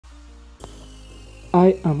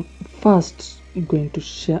I am first going to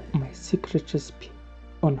share my secret recipe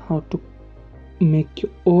on how to make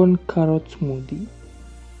your own carrot smoothie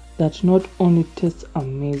that not only tastes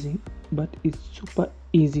amazing but is super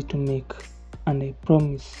easy to make, and I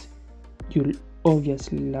promise you'll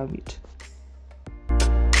obviously love it.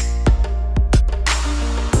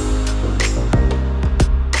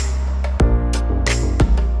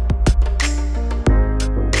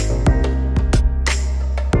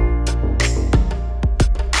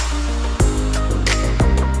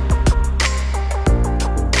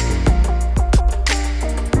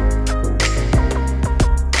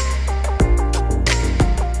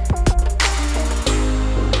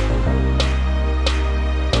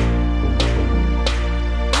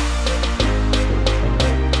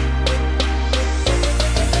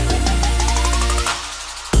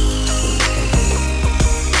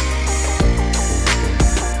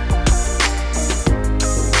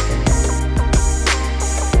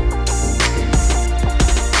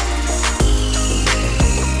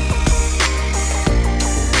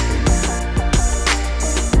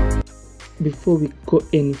 Before we go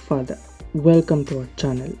any further, welcome to our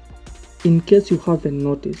channel. In case you haven't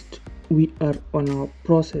noticed, we are on our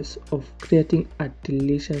process of creating a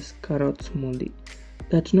delicious carrot smoothie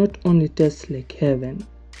that not only tastes like heaven.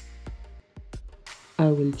 I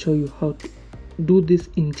will show you how to do this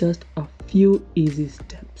in just a few easy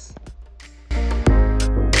steps.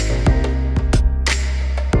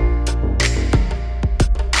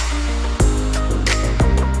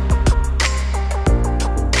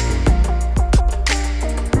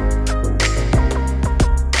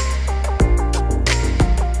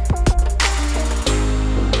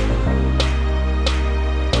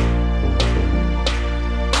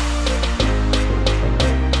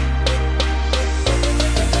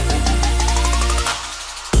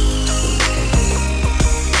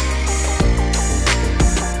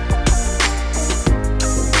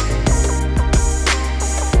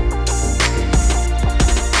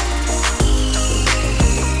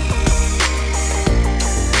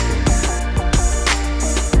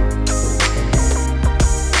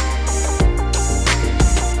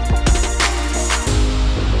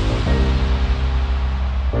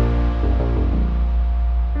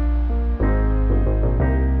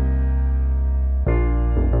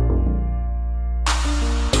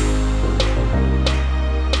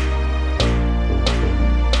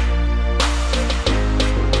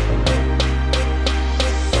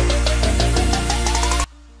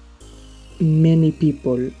 Many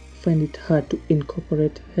people find it hard to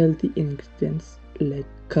incorporate healthy ingredients like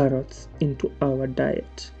carrots into our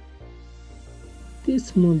diet.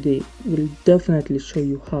 This smoothie will definitely show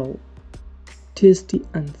you how tasty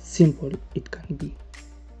and simple it can be.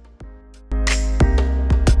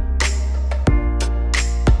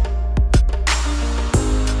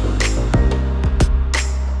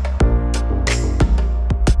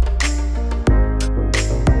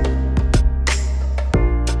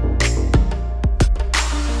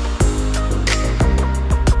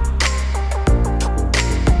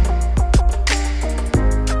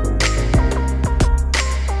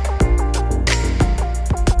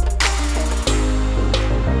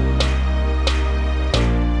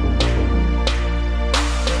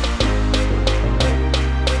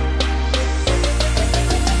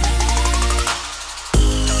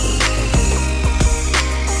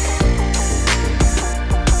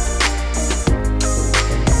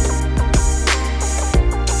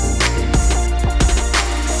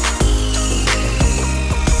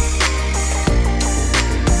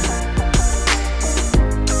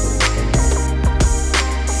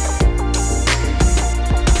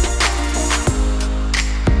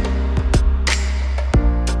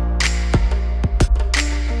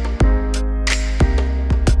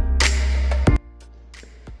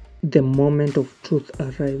 The moment of truth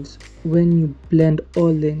arrives when you blend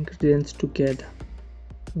all the ingredients together.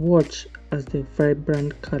 Watch as the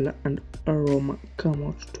vibrant color and aroma come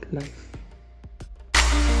out to life.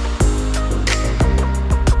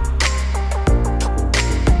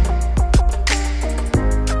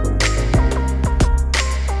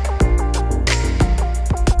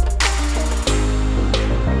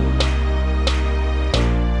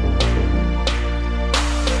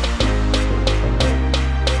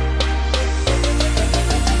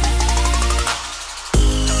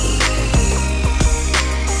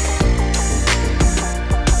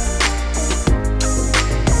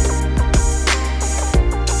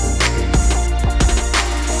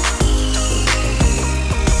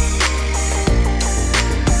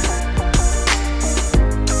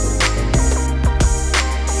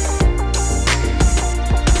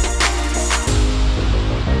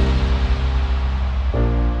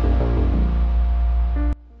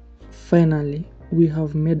 Finally, we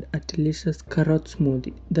have made a delicious carrot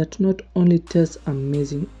smoothie that not only tastes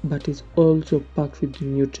amazing but is also packed with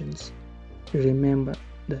nutrients. Remember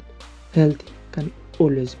that healthy can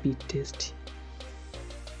always be tasty.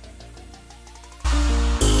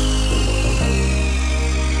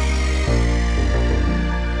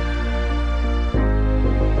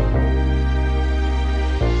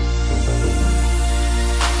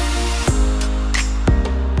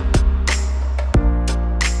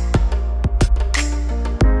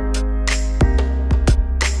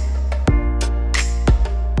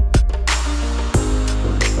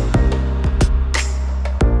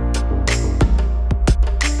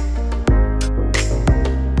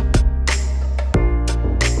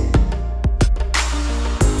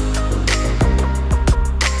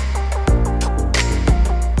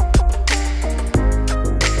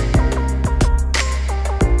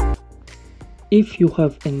 If you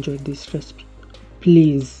have enjoyed this recipe,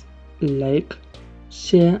 please like,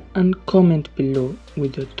 share and comment below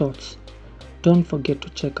with your thoughts. Don't forget to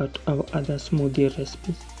check out our other smoothie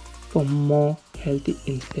recipes for more healthy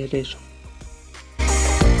inspiration.